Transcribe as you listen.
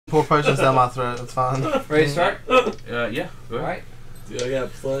Pour potions down my throat. It's fine. Ready to start? Yeah. Go ahead. Alright. Dude, I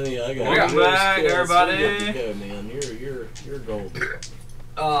got plenty. I got. Welcome back, everybody. Go, man. You're golden.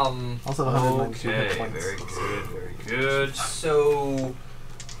 Also 192 Okay, hit points. very good, very good. So,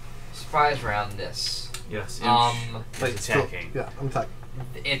 surprise round this. Yes, Wait, is still- attacking. Yeah, I'm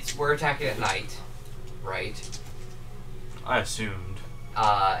attacking. We're attacking at night, right? I assumed.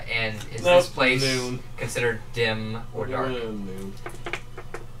 And is this place considered dim or dark? Noon.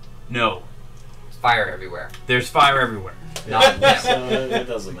 No, There's fire everywhere. there's fire everywhere. Not dim. So it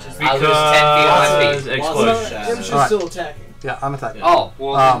doesn't matter. I lose 10 feet on my feet. Explosion. Shadows. Alright. still attacking. Yeah, I'm attacking. Oh,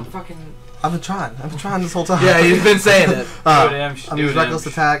 well, Um, then fucking. I've been trying. this whole time. Yeah, you've been saying it. I'm Do using it, reckless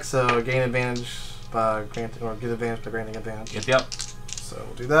Em. attack, so gain advantage by granting, or get advantage by granting advantage. Yep. So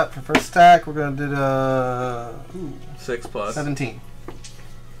we'll do that for first attack. We're gonna do the 6 plus. 17.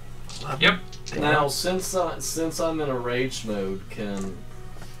 Yep. Now, since I'm in a rage mode, can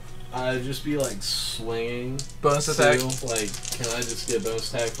I just be like swinging? Bonus attack. too? Like, can I just get a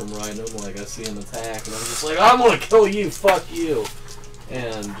bonus attack from riding him? Like, I see an attack, and I'm just like, I'm gonna kill you, fuck you,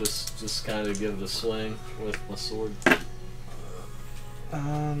 and just kind of give it a swing with my sword.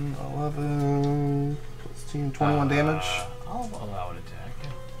 11, 16, 21 damage. I'll allow an attack. Yeah.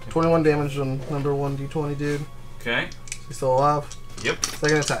 21 damage on number 1 d20, dude. Okay. He's still alive. Yep.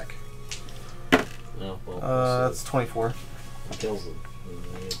 Second attack. No, well, That's 24. kills him.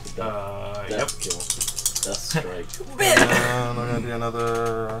 Yep. Death kill. Death strike. And I'm gonna do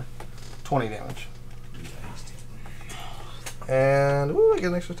another 20 damage. And ooh, I get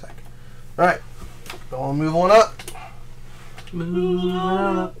an extra attack. Alright. Gonna move on up.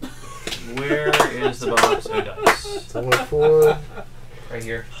 Where is the box of dice? 24, Right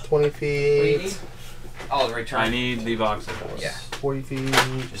here. 20 What do you need? feet, Oh, the return. I need the box of dice. Yeah. 40 feet,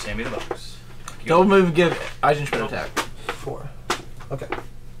 Just hand me the box. Don't move and give Aijin Spin attack. 4. Okay.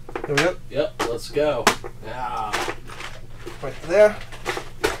 Here we go. Yep, let's go. Yeah. Right there.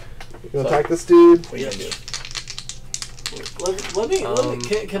 You're gonna attack this dude. What are you gonna do? Let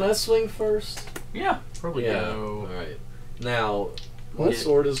me. Can I swing first? Yeah. Probably go. Alright. Now, my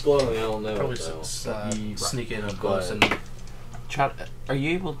sword is glowing. I don't know. Probably it, though. sneak in up Go close ahead. and try. Are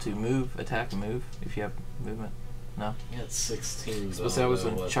you able to move, attack, and move if you have movement? No. Yeah, it's 16. Suppose I was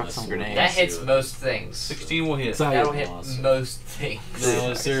gonna chuck some grenades. That hits most things. 16 will hit. Sorry. That'll hit Awesome. most things.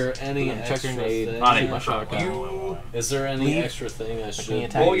 Now, is there any Check extra grenade. thing? Not my shotgun. Is there any Leave. extra thing I Can you should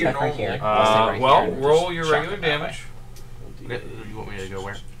attack, Roll your attack right normal. here? I'll stay right Well, here and roll just your chuck regular it that way. damage. You want me to go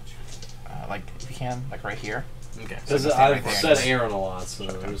where? Like if you can, like right here. Okay. Because So just I've right there. said Aaron a lot, so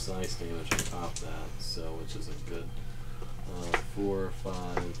there's nice damage on top of that. So, which is a good 4, 5,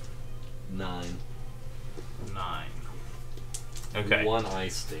 9. 9. Okay. 1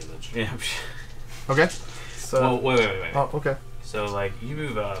 ice damage. Yeah. Okay. So. Well, wait. Oh, okay. So, like, you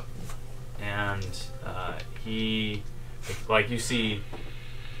move up, and he, like, you see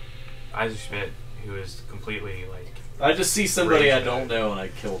Isaac Schmidt, who is completely, like, I just see somebody I Rage don't mode. know and I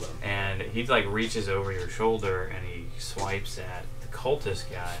kill them. and he, like, reaches over your shoulder, and he swipes at the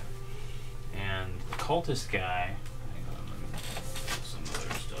cultist guy. And the cultist guy, hang on, let me pull some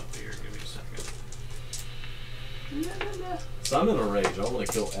other stuff here, give me a second. So I'm in a rage. I want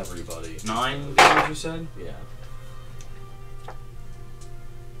to kill everybody. 9 damage, you said? Yeah.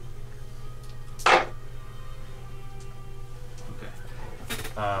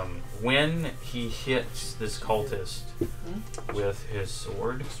 Okay. When he hits this cultist with his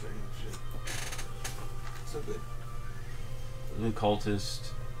sword, the cultist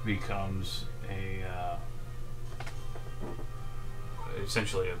becomes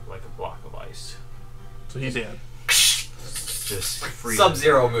essentially like a block of ice. So he's dead. Just free.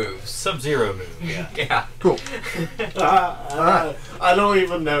 Sub-Zero moves. Sub-Zero move. Yeah. Yeah. Cool. I don't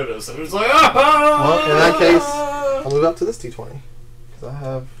even notice. It was like, Well, in that case, I'll move up to this d20. Because I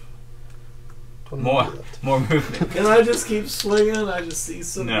have 20 left. More movement. Can I just keep swinging? I just see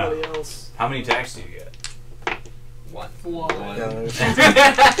somebody else. How many attacks do you get? 1. Yeah,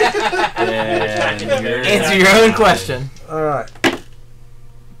 And you're Answer your own question. Alright.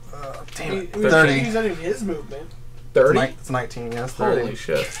 Damn it. 30. 30. He's not even his movement. 30? 30? It's 19, yes, 30. Holy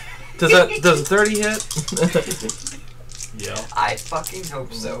shit. Does a 30 hit? Yeah. I fucking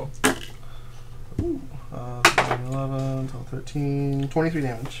hope so. 11, 12, 13, 23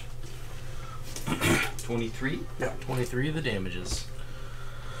 damage. 23. Yeah. 23 of the damages.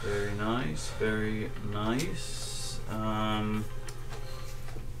 Very nice. Very nice.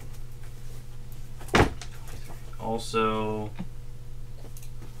 Also,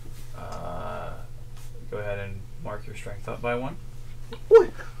 go ahead and mark your strength up by 1. Boy.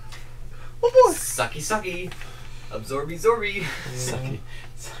 Oh boy. Sucky, sucky. Absorby, zorby. Sucky.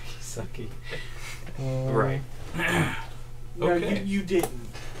 Sucky. Sucky. Right. No, Okay. you didn't.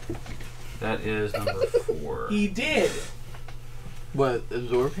 That is number 4. He did. What,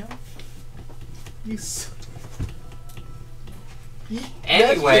 absorb him? You suck.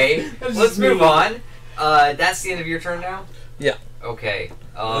 Anyway, That's let's just move mean. on. That's the end of your turn now? Yeah. Okay.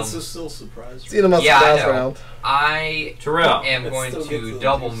 That's just still surprise. It's in a Yeah, I surprise know. round. I Terrell. am It going still gets to to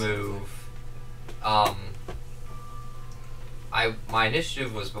double do move. My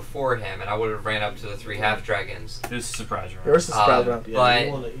initiative was before him, and I would have ran up to the 3 half dragons. This is a surprise round. Yours is a surprise round. Yeah,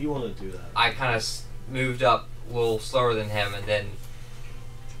 But you want to do that. I kind of moved up a little slower than him, and then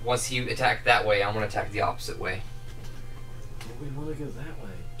once he attacked that way, I'm going to attack the opposite way. We want to go that way.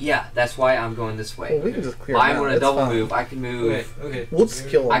 Yeah, that's why I'm going this way. Well, we can just clear I'm it going out. to It's double fine. move. I can move. Okay. We'll just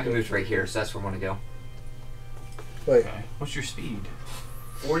kill him. I can move to right here, so that's where I want to go. Wait. Okay. What's your speed?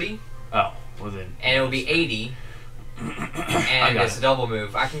 40, Oh, well then. and it'll be 80, and got it's a it. double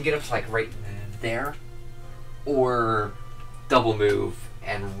move. I can get up to like right there, or double move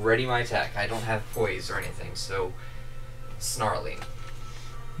and ready my attack. I don't have poise or anything, so snarling.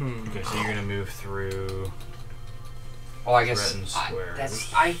 Okay, so you're gonna move through. Oh, I guess Threatened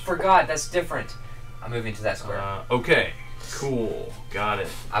squares. I forgot. That's different. I'm moving to that square. Okay, cool, got it.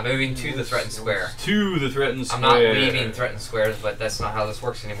 I'm moving to the threatened square. To the threatened I'm square. not leaving threatened squares, but that's not how this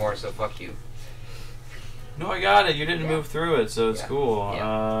works anymore. So fuck you. No, I got it. You didn't Yeah. move through it, so it's Yeah. cool.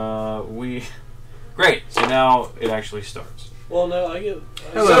 Great. So now it actually starts. Well, no, I get.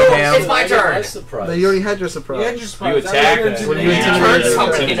 Hello, So, Pam. it's my turn. My surprise. No, you already had your surprise. You had your surprise. You attack. That was When your you turn. intimidate Turn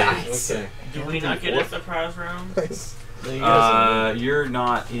somebody somebody. nice. Okay. Do we not get a surprise round? Nice. Then you guys You're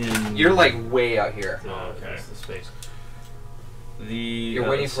not in. You're like way out here. Oh, okay. Okay. The space. You're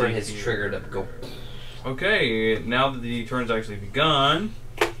waiting let's for see his here. trigger to go. Okay, now that the turn's actually begun.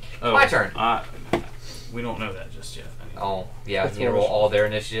 Oh, My turn. We don't know that just yet. Oh, yeah, That's you roll wonderful. all their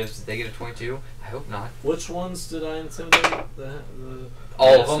initiatives. Did they get a 22? I hope not. Which ones did I intimidate?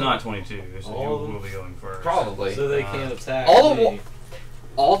 All It's of them? not 22, so All you of them? will be going first. Probably. So they can't attack all of me.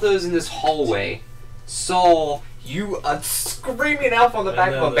 all those in this hallway saw you screaming out from the And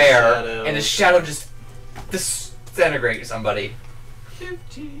back then of a the bear, shadow. and the shadow just disintegrated somebody.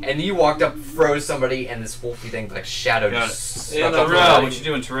 And you walked up, froze somebody, and this wolfy thing, like shadow, Got just it. snuck And up I'm Terrell, somebody. what you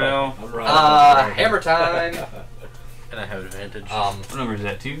doing, Terrell? I'm right. Hammer time. And I have advantage. What number is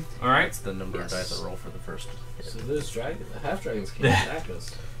that, 2? Alright. It's the number Yes. of dice I roll for the first hit. So this dragon, the half dragons can't attack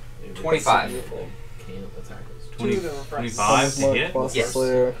us. They 25. Can't attack us. 20, Two of them are 25 to Plus hit? plus Yes.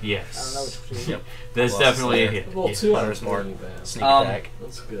 Slayer. Yes. I don't know which one. Yep. That's Plus definitely a Slayer. hit. Well, Yeah. 2 Hunter's Mark. pretty bad. Sneak attack.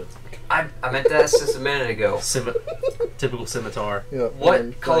 That's good. I meant to ask this a minute ago. Typical scimitar. Yeah.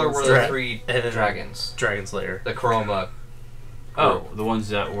 What color were the Dra- 3 and then- dragons? Dragon Slayer. The chroma. Oh, the ones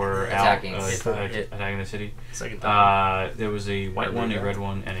that were Attacking. out Hit. attacking the city. Second time. There was a white one, a red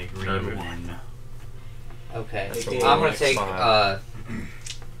one, and a green Turn. one. Okay. That's I'm a gonna like take five.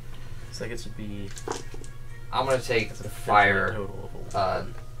 Second should be I'm gonna take that's the a fire total of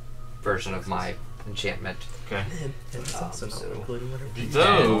version of my enchantment. Okay. And it's also not so including whatever.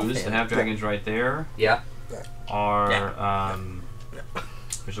 Those, the half dragons right there, Yeah. are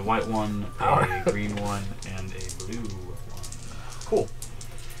there's a white one, a green one, and a blue one. Cool.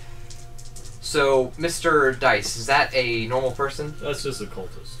 So, Mr. Dice, is that a normal person? That's just a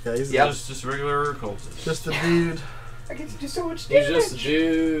cultist. Yeah, he's Yep. Just a regular cultist. just a dude. I get to do so much He's just a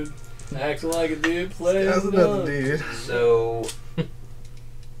dude. Acting like a dude. Playing That's another dude. So,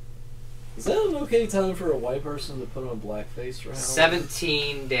 Is that an okay time for a white person to put on blackface for Halloween?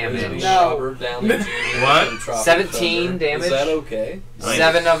 17 damage. No. Robert Downey Jr. What? from Tropic 17 Thunder. damage? Is that okay?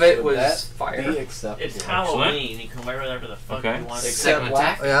 7 of it Would was that fire. Be acceptable. It's Halloween. You can wear whatever the fuck Okay. you want. Second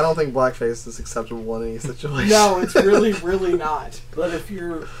attack? Yeah, I don't think blackface is acceptable in any situation. No, it's really, really not. But if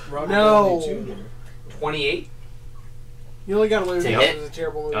you're Robert No. Downey Jr. 28? You only gotta lose To because hit? it's a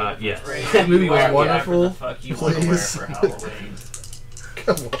terrible movie. Yes. That movie was Wear wonderful. whatever the fuck you want to wear Please. for Halloween.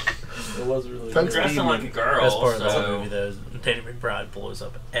 Come on. It was really Time I'm to good. dressing like a girl. Best part of the so whole movie though is Danny McBride blows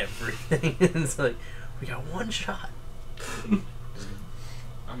up everything. It's like we got one shot.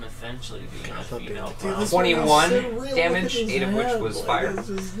 I'm essentially being a female Dude, clown. this 21 So real damage, with his 8 of which head. was Like, fire. it's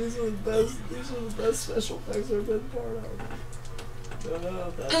just, these are the best special effects I've been part of.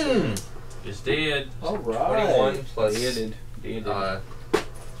 No, that's it. Is dead. All right. 21 plus Dead. You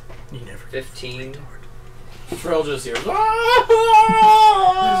never 15. Trell just hears. It's a Ah!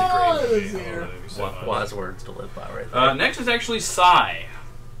 great It's movie. here. wise words to live by right there. Next is actually Psy.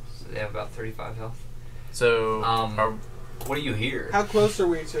 So they have about 35 health. So What do you hear? How close are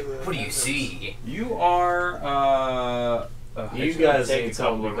we to the... What do you see? You are. You it's guys gonna take can a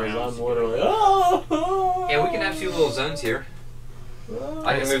tell couple of because rounds I'm literally. Oh! Yeah, we can have 2 little zones here.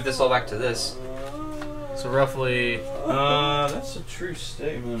 I can move this all back to this. So roughly. That's a true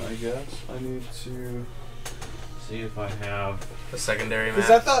statement, I guess. I need to see if I have The secondary Because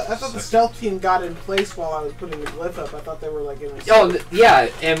map. I thought the stealth team got in place while I was putting the glyph up. I thought they were like in a Oh, yeah,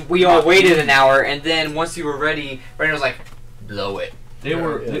 and we all waited an hour, and then once you were ready, Brandon was like, blow it. They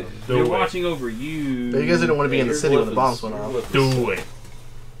were Yeah. they're watching over you. But you guys didn't want to be in the city when the bombs went off. Do it.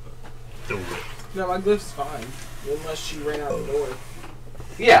 Do it. No, my glyph's fine. Unless she ran out the door.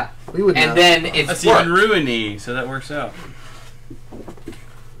 Yeah, We would and know. then it's That's worked. even ruiny, so that works out.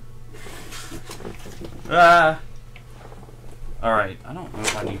 Alright, I don't know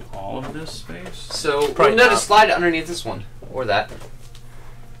if I need all of this space. So, Probably no, not. just slide it underneath this one. Or that.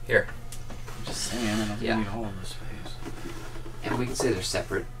 Here. I'm just saying, I don't Yeah. need all of this space. And we can say they're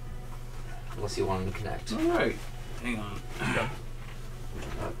separate. Unless you want them to connect. Alright, hang on.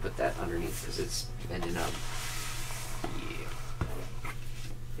 Put that underneath because it's bending up.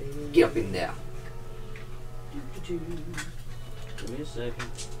 Yeah. Get up in there. Give me a second.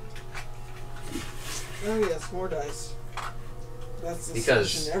 Oh yes, more dice. That's the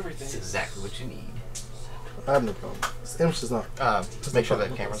Because solution to everything. it's exactly what you need. I have no problem. Image does not. Just make sure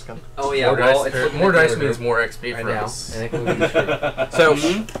that camera's coming. Oh yeah, more well, dice, it's looking more at the dice order means more XP right for now. us. And it can be straight.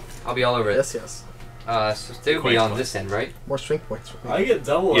 So, I'll be all over it. Yes, yes. So they will be Quite on fun. this end, right? More strength points for me. I get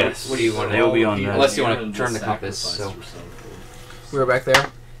double. Yes. What do you want to They will do? be on that. Unless you want to And turn the just compass. sacrifice So or something. we were back there.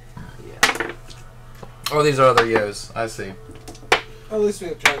 yeah, Oh, these are other Yos. I see. At least we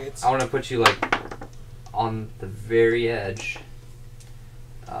have targets. I want to put you like on the very edge.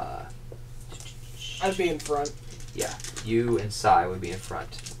 I'd be in front. Yeah, you and Sai would be in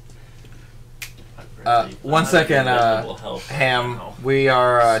front. 1 second, Will help. Ham. Now. We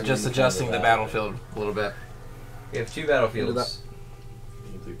are So just we adjusting come the to that. battlefield a little bit. We have two battlefields.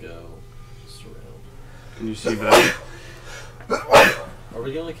 Need to go surround. Can you see that? Are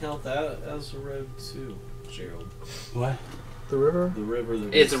we gonna count that as a road too, Gerald? What? The river? The river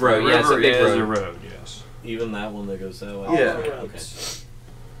that It's a goes- road. Yeah, it's a big is road. a road, yes. Even that one that goes that way. All Yeah. the Okay. roads.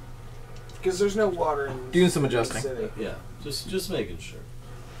 Because there's no water in Doing some the adjusting. city. Yeah. Just making sure.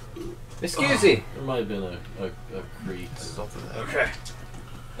 Excuse me. There might have been a creek Okay.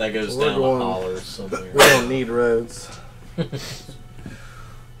 that goes We're down going- a holler somewhere. We don't need roads.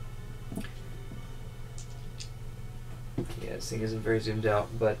 Yeah, this thing isn't very zoomed out,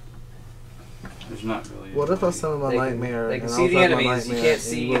 but There's not really. What if I summon my they can, nightmare? they can and see I'll the grab my enemies. You nightmare can't and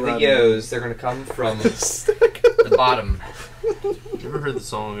see we'll the run yos. They're gonna come from the bottom. You ever heard the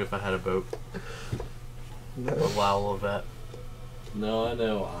song "If I Had a Boat"? No. Wow, that. No, I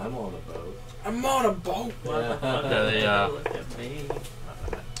know. I'm on a boat. I'm on a boat. Yeah. Look at me.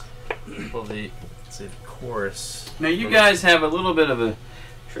 Well, the chorus. Now you guys have a little bit of a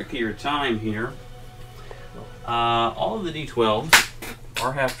trickier time here. All of the D12s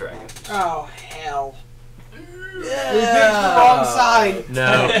are half dragons. Oh hell. We picked the wrong side.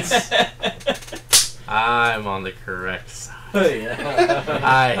 No, I'm on the correct side. Yeah.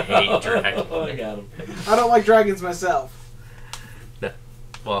 I hate dragons. I got him. I don't like dragons myself.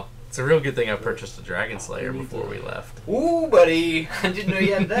 Well, it's a real good thing I purchased a Dragon Slayer before we left. Ooh, buddy! I didn't know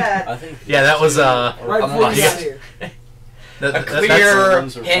you had that. I think. Yeah, that was Right before we yeah. got here. that, clear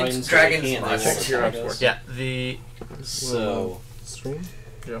Ones are hint, friends, dragons they can't must. have Check your dragons. own yeah, the So Stream?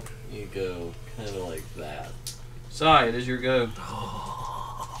 you go kind of like that. Sai, it is your go.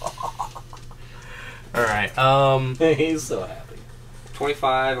 all right. He's so happy.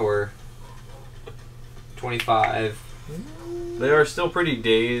 25 or 25. They are still pretty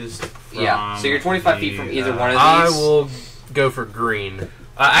dazed. Yeah, so you're 25 feet from either one of I these. will go for green.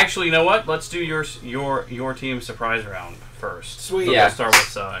 Actually, you know what? Let's do your team surprise round first. Sweet. So Yeah. we'll start with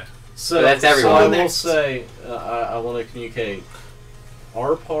Sai. So that's So I everyone. will say, I want to communicate.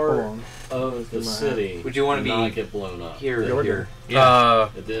 Our Hold part on. of the My city Would you wanna did not be get blown up. Here, Yeah, we're here.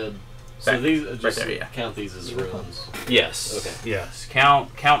 It did. So Back- these right just there, yeah. count these as ruins. Yes. Okay. Yes. Count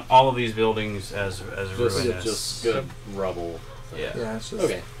all of these buildings as Just, ruinous. just good rubble. Yeah. Yeah, it's just.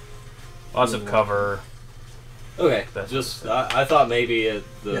 Okay. Lots of cover. Okay. That's Just I thought maybe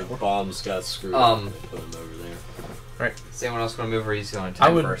the Yeah. bombs got screwed up Um, and they put them over there. Is anyone else going to move or he's going to I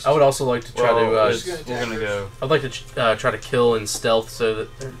attack would. first? I would also like to try Well, to. Just gonna we're gonna attack go. I'd like to try to kill in stealth so that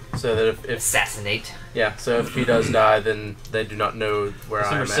if Assassinate. yeah, so if he does die, then they do not know where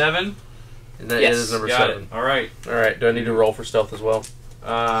That's I am number at. 7. And that Yes, is number Got 7. it. All right. All right. Do I need to roll for stealth as well?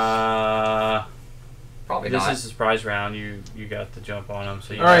 Probably This not. is a surprise round. You got the jump on them.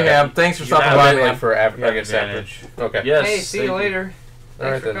 So you All right, have- Ham. Thanks for you stopping have by advantage. for You have I guess after. advantage. Okay. Yes. Hey, see thank you later. All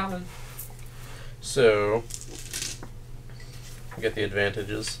Thanks right, for then. coming. So get the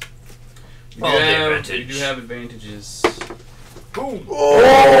advantages. You Well, do the have, advantage. you do have advantages. Boom.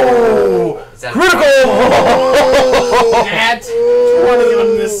 Oh! Is that Critical! That. What are you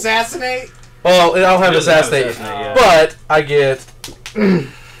going to assassinate? Well, I'll have He doesn't have assassinate, assassinate, yeah. but I get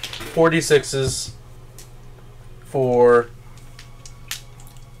 4d6s for.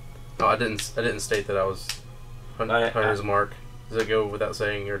 Oh, I didn't state that I was hunter's mark. Does it go without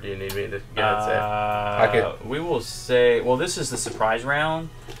saying, or do you need me to get it said? We will say. Well, this is the surprise round,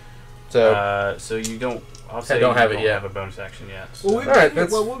 So so you don't. I'll say don't you have it don't yet. have a bonus action yet. Well, So. we've Alright, been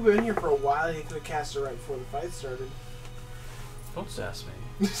here, that's- we've been here for a while. He could have cast it right before the fight started. Don't sass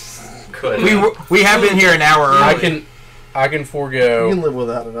me. could We have been here an hour early. I can forego. You can live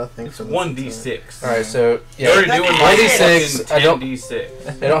without it, I think. It's so 1d6. All right, so You're already yeah, doing 1d6. I don't.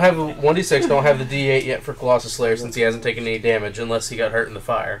 10d6. They don't have 1d6. Don't have the d8 yet for Colossus Slayer since he hasn't taken any damage unless he got hurt in the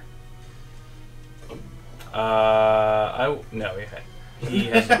fire. No, he has.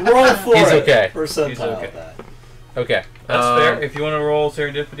 Roll for He's it. okay. Percentile He's okay. that. Okay, That's fair. If you want to roll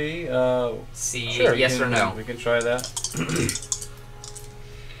serendipity, See, Sure, yes or no? we can try that.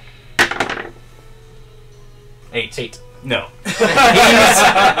 8. No. He's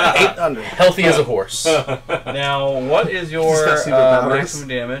 8 under. Healthy as a horse. All Now, what is He's your got superpowers. maximum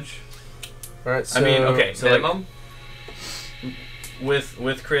damage? right, so I mean, okay, so like, Minimum?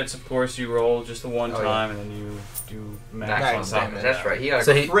 with crits, of course, you roll just the one Oh, yeah. time, and then you do Maximum max damage. That's right. He got a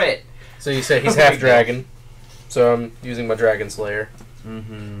So he- crit. So you say he's half dragon, so I'm using my Dragon Slayer.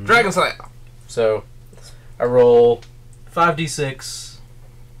 Mm-hmm. Dragon Slayer. So I roll 5d6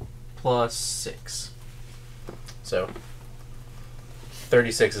 plus 6. So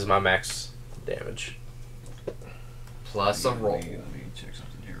 36 is my max damage. Plus a roll. Let me check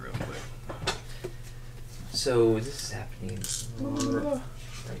something here real quick. So this is happening. You're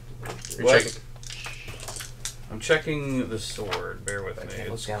What? checking- I'm checking the sword. Bear with I me. can't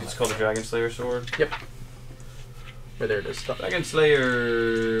look It's down called the Dragon Slayer sword. Right there it is. Dragon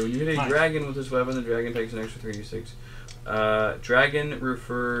Slayer. When you hit a dragon with this weapon, the dragon takes an extra 3d6. Dragon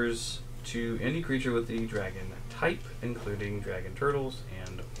refers to any creature with the dragon type, including dragon turtles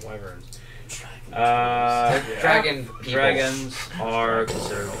and wyverns. Dragon people. Dragons are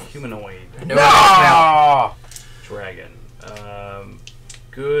considered humanoid. No! Now. Dragon.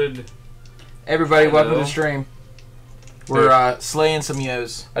 Good. Everybody, welcome to Hello. the stream. We're slaying some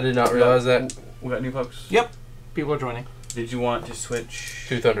yos. I did not realize that. We got new folks. Yep. People are joining. Did you want to switch?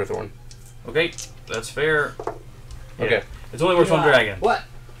 To Thunderthorn. Okay, that's fair. Yeah. Okay. It's only works one dragon. What?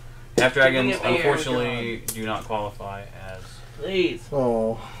 Half dragons, Give me a unfortunately, do not qualify as Please.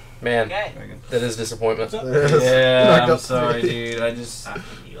 Oh. Man, dragons. that is disappointment. Yeah, Knocked I'm up sorry, 3. dude. I just.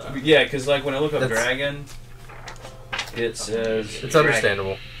 Yeah, because, like, when I look up That's- dragon, it says. It's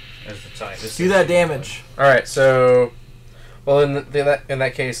understandable. As the type. This Do is- that damage. All right, so well in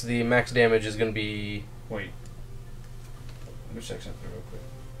that case, the max damage is going to be Wait. Let me check something real quick.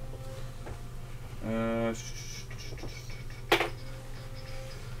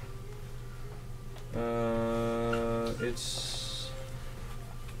 It's.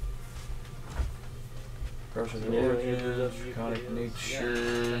 Curse of the Origins, Draconic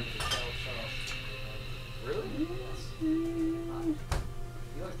Nature. Really? You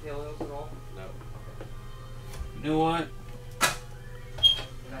like Talos at all? No. You know what?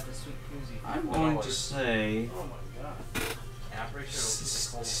 Not the sweet koozie. I'm going to say. Oh my god. Yeah, I'm pretty sure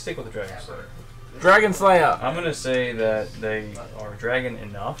Stick with the Dragon Slayer. Dragon Slayer. I'm going to say that they are dragon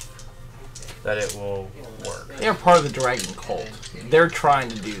enough that it will work. They're part of the dragon cult. They're trying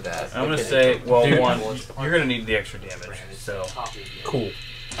to do that. I'm going to say, well, Dude. one, you're going to need the extra damage. So, cool.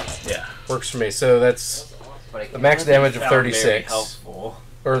 yeah. Works for me. So that's But I the can't- max damage of Sound very 36. helpful.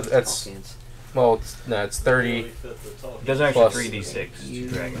 Or that's well, it's 30. It does an extra Plus- 3d6 to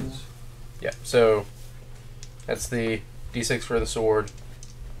dragons. Yeah. So that's the d6 for the sword,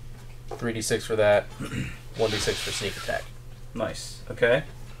 3d6 for that, 1d6 for sneak attack. Nice. Okay.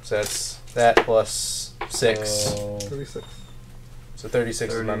 So that's that plus 6. So, 36. So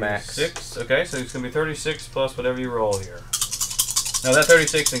 36 is my max. 36. Okay, so it's going to be 36 plus whatever you roll here. Now that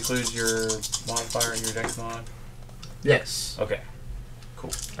 36 includes your modifier and your dex mod? Yes. Okay.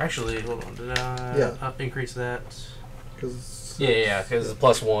 Actually, hold on. Did I Yeah. increase that? Because Yeah, because it's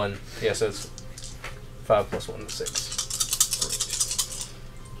plus 1. Yeah, so it's 5 plus 1 is 6.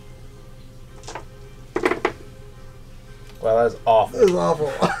 Wow, that is awful. This is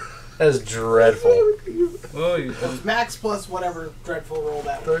awful. That is dreadful. Well, you, It's max plus whatever dreadful roll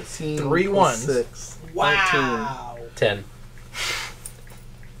that was. 13 3 plus ones. 6. Wow. 10.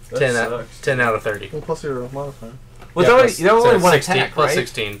 that 10 sucks. 10 out of 30. Well, plus your modifier. Well, Yeah, there's only so one 16 attack, plus right?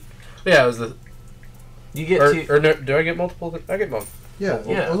 16. Yeah, it was the. You get Or, to. or no, do I get multiple? I get multiple. Yeah,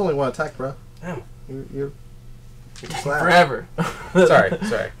 Yeah. it was only one attack, bro. Oh. You're Slap. Forever.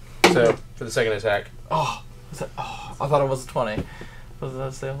 Sorry. So for the second attack, Oh, I thought it was a 20. Was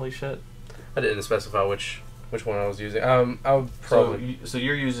that say holy shit? I didn't specify which one I was using. I would probably So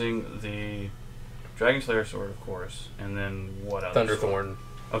you're using the Dragon Slayer sword, of course, and then what else? Thunderthorn,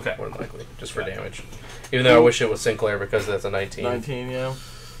 Okay. more than likely, just for Gotcha. damage. Even though I wish it was Sinclair because that's a 19. 19, yeah.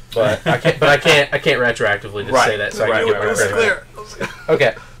 But I can't retroactively just say that. So I can get my credit back.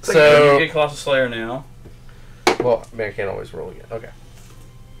 Okay, So so you get Colossal Slayer now. well, I mean, I can't always roll again. Okay,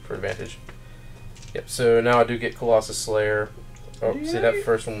 for advantage. Yep. So now I do get Colossus Slayer. Oh, see that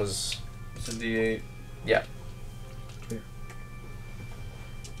first one was It's a D8. yeah.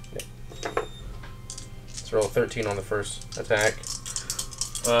 Let's roll a 13 on the first attack.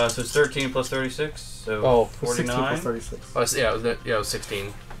 So it's 13 plus 36. So Oh, 16 plus 49 36. Oh, it was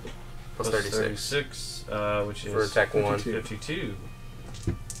 16 plus 36 which is for attack 1. 52.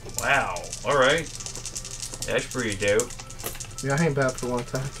 Wow. All right. That's pretty dope. Yeah, I ain't bad for one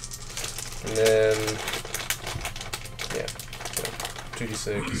attack. And then, yeah, so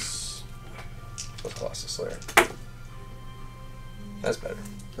 2d6 plus Colossus Slayer. That's better.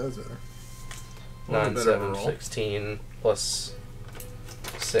 That was better. 9, better 7, roll. 16 plus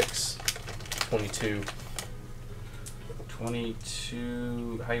 6, 22.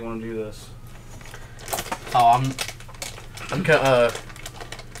 22. How you want to do this? Oh, I'm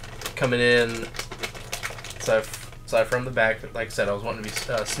coming in. So from the back, like I said, I was wanting to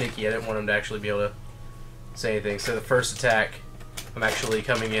be sneaky. I didn't want him to actually be able to say anything. So the first attack, I'm actually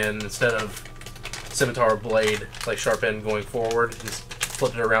coming in instead of scimitar or blade, like sharp end going forward, just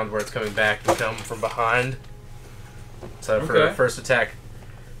flip it around where it's coming back and come from behind. So for the first attack,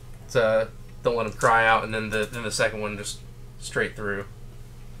 don't let him cry out, and then the second one just straight through.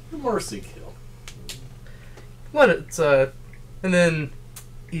 Mercy kill. Let it and then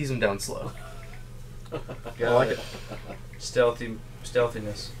ease him down slow. I like it.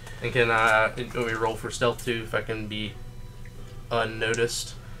 Stealthiness. And can we roll for stealth too if I can be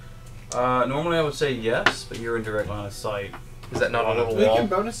unnoticed? Normally I would say yes, but you're in direct line of sight. Is that not a little We wall? can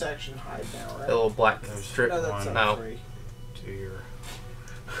bonus action hide now, right? A little black There's strip? No, that's one. not No. free. To your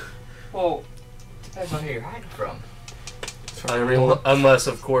Well, depends on who you're hiding from. Unless,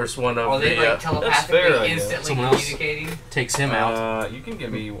 of course, one of Are they the like fair, telepathically I guess. instantly Someone else. communicating? takes him out. You can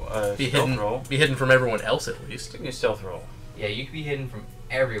give me a Be stealth hidden. roll. Be hidden from everyone else at least. Give me a stealth roll. Yeah, you can be hidden from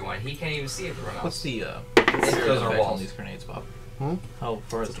everyone. He can't even see everyone else. What's the Those are on walls. these grenades, Bob? Hmm? How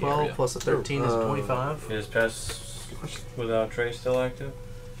far is It's the 12 area? plus a 13 is 25. Is pass without trace still active?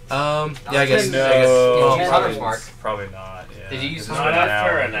 Yeah, I guess. Did you well, use Hunter's Mark? Probably not. Yeah. Did you use It's Hunter's not Mark?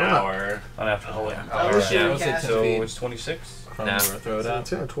 After an an hour. Not after Oh, the yeah. I Oh, wish yeah. you I would would say cast 10 So feet. it's 26? From Nah. where I throw it So out.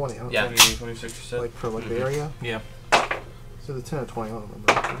 10 or 20, huh? Yeah. 20, 26 you said? Like for like the area? Yeah. So the 10 or 20, I don't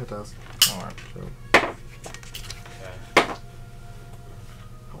remember. I think it does. Alright. So,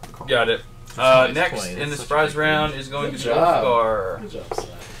 Got it. 20, Next 20, in that's the such a surprise big round range. is going Good to job. Ulfgar. Good job, Sly.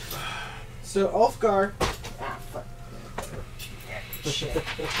 So Ulfgar. Ah, fuck. Shit.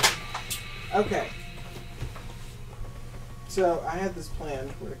 Okay. So I had this plan.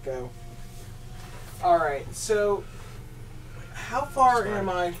 Where'd it go? Alright, so how far am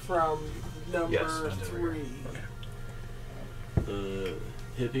I from number Yes, under 3? The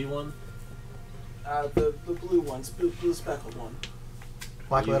hippie one? The blue ones, blue speckled one.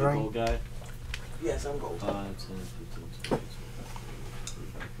 black You the lettering? gold guy? Yes, I'm gold. 5, 10, 15, 20,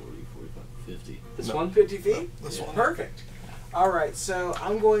 25, 40, 45, 50. This No. one? 50 feet? This one. Perfect. Alright, so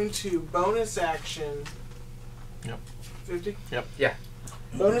I'm going to bonus action. Yep. 50? Yep. Yeah.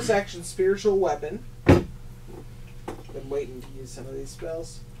 Bonus action spiritual weapon. Been waiting to use some of these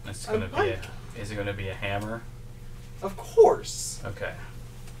spells. It's I'm gonna be like- is it gonna be a hammer? Of course. Okay.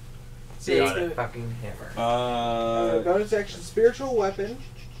 So it's Big gonna- fucking hammer. bonus action spiritual weapon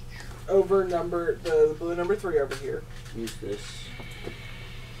over the blue number 3 over here. Use this.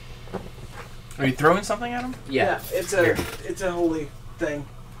 Are you throwing something at him? Yeah. It's Here. a holy thing.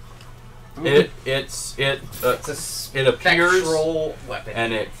 It It's a it appears spectral weapon.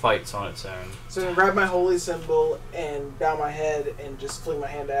 and it fights on its own. So I'm gonna grab my holy symbol and bow my head and just fling my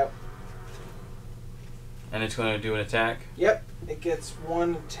hand out. And it's gonna do an attack. Yep, it gets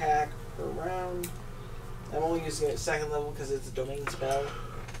 1 attack per round. I'm only using it at 2nd level because it's a domain spell.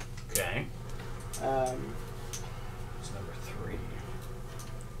 Okay. It's number 3.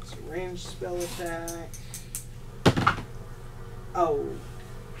 a ranged spell attack. Oh,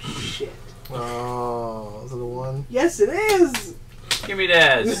 shit. Oh, is it a 1? Yes, it is! Give me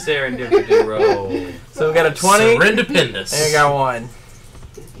that serendipity roll. So we got a 20. Serendipendous. And we got 1.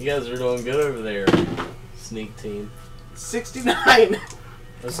 You guys are doing good over there. Sneak team. 69.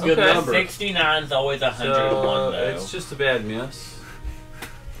 That's a good Okay. number. 69's always 101 though. It's just a bad miss.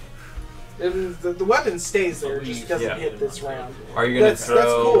 The weapon stays there, it just doesn't Yeah. hit this round. Are you gonna That's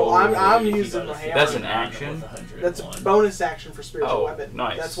throw? cool. I'm using my hammer. That's an action? That's a bonus action for spiritual Oh, weapon.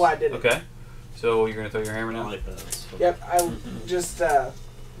 nice. That's why I did it. Okay. So you're gonna throw your hammer I now like that. That's fun. Yep, I'm just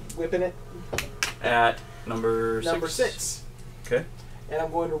whipping it. at number 6. Number 6. Okay. And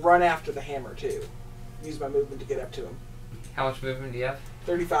I'm going to run after the hammer too. Use my movement to get up to him. How much movement do you have?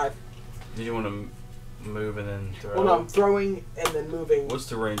 35. Did you want to move and then throw? Well, no, I'm throwing and then moving. What's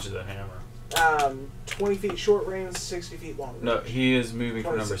the range of the hammer? 20 feet short range, 60 feet long range. No, he is moving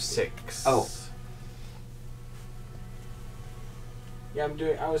from number 26. 6. Oh. Yeah,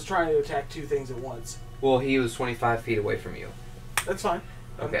 I was trying to attack 2 things at once. Well, he was 25 feet away from you. That's fine.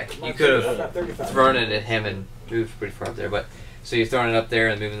 Okay, My you could've I've got 35. Thrown it at him and moved pretty far up there, but so you're throwing it up there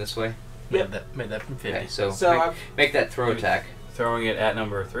and moving this way. Yep. Made that from 50. Okay, so, So make, I've, make that throw attack. Throwing it at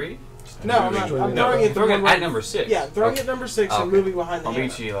number 3. no, I'm not. I'm No, throwing it. throwing it right- at number 6. Yeah, I'm throwing Okay. it number 6 and Okay. moving behind the I'll hammer.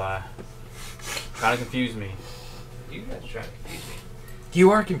 beat you, Eli. Trying to confuse me. You guys are trying to confuse me.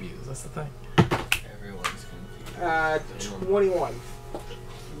 You are confused. That's the thing. Everyone's confused. 21.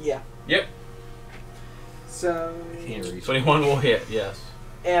 Yeah. Yep. So, Can't reach. 21 will hit. Yes.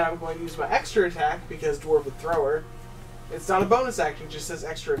 and I'm going to use my extra attack because Dwarven Thrower. It's not a bonus action; it just says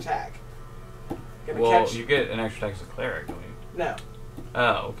extra attack. Gonna Well, catch. you get an extra attack as a cleric, don't you? No,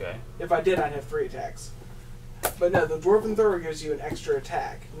 Oh, okay. if I did, I'd have 3 attacks. But no, the Dwarven Thrower gives you an extra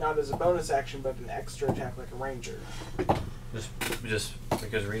attack, not as a bonus action, but an extra attack like a ranger. Just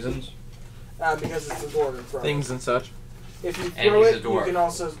because reasons. Because it's the Dwarven Thrower. Things and such. If you And throw he's it, a you dwarf. can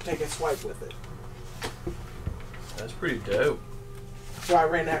also take a swipe with it. That's pretty dope. So I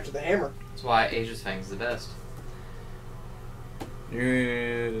ran after the hammer. That's why Asia's Fang's the best.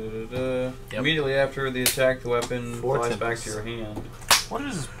 Immediately after the attack, the weapon Four flies back tempers. to your hand. What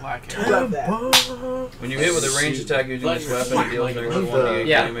is this black hair? Love that. When you hit with a ranged attack using this weapon, it deals an extra 1d8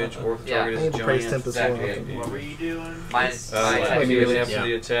 Yeah. damage, or if the Yeah. target I is need to praise giant. temp as well. Exactly. What were you doing? Mine's Immediately after Yeah.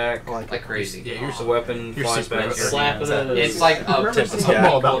 the attack, I like like it. crazy. Yeah, the weapon You're flies super back to your Slapping hand. it. It's like I a remember tempest seeing of that.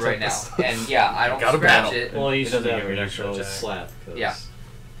 cold about right now, tempest. and yeah, I don't Got a scratch battle. it. Well, you It should doesn't have give you an an extra actual attack. slap. 'cause- Yeah.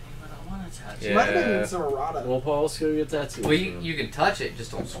 But I want to touch It might have been Yeah. in some errata. Well, Paul, let's go get tattoos. Well, you can touch it,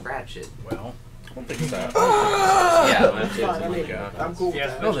 just don't scratch it. Well, I don't think so. Yeah. That's fine. I mean, I'm cool with Yeah,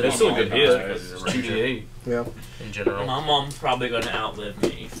 that. No, it's still a good hit. It's 2d8. Yeah. In general. My mom's probably going to outlive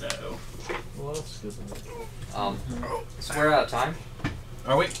me, so. Well, that's good. So we're out of time.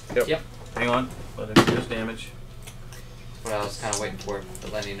 Are we? Yep. Hang on. Let him do his damage. What I was kind of waiting for,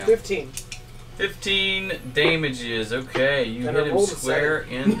 but letting you know. 15. 15 damages. Okay, you And hit I him rolled a square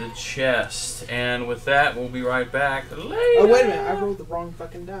in the chest. And with that, we'll be right back later. Oh, wait a minute. I rolled the wrong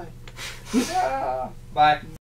fucking die. Bye.